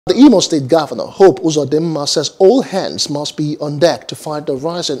The Imo State Governor, Hope Uzodimma, says all hands must be on deck to fight the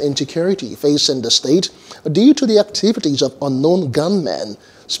rise in insecurity facing the state due to the activities of unknown gunmen.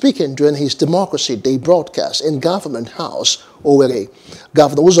 Speaking during his Democracy Day broadcast in Government House, Owerri,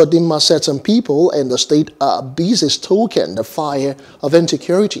 Governor Uzodimma said some people in the state are busy stoking the fire of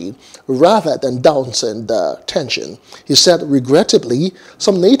insecurity rather than dousing the tension. He said, regrettably,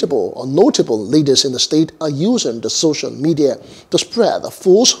 some notable leaders in the state are using the social media to spread a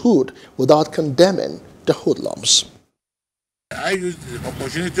falsehood without condemning the hoodlums. I use the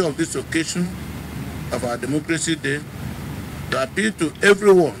opportunity of this occasion of our Democracy Day to appeal to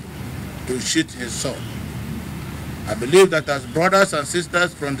everyone to sheath his sword. I believe that as brothers and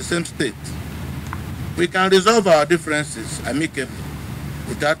sisters from the same state, we can resolve our differences amicably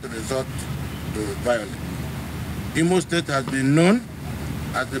without resort to violence. Imo State has been known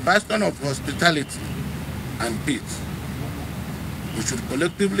as the bastion of hospitality and peace. We should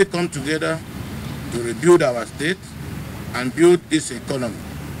collectively come together to rebuild our state and build its economy.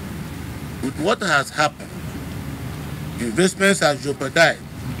 With what has happened, investments are jeopardized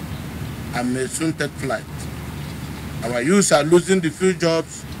and may soon take flight. Our youth are losing the few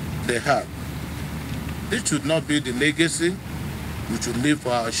jobs they have. This should not be the legacy we should leave for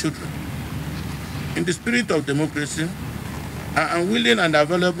our children. In the spirit of democracy, I am willing and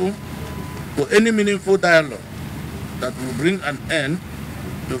available for any meaningful dialogue that will bring an end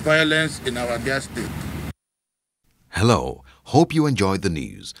to violence in our dear state. Hello, hope you enjoyed the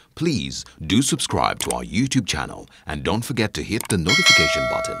news. Please do subscribe to our YouTube channel and don't forget to hit the notification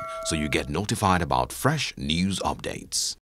button so you get notified about fresh news updates.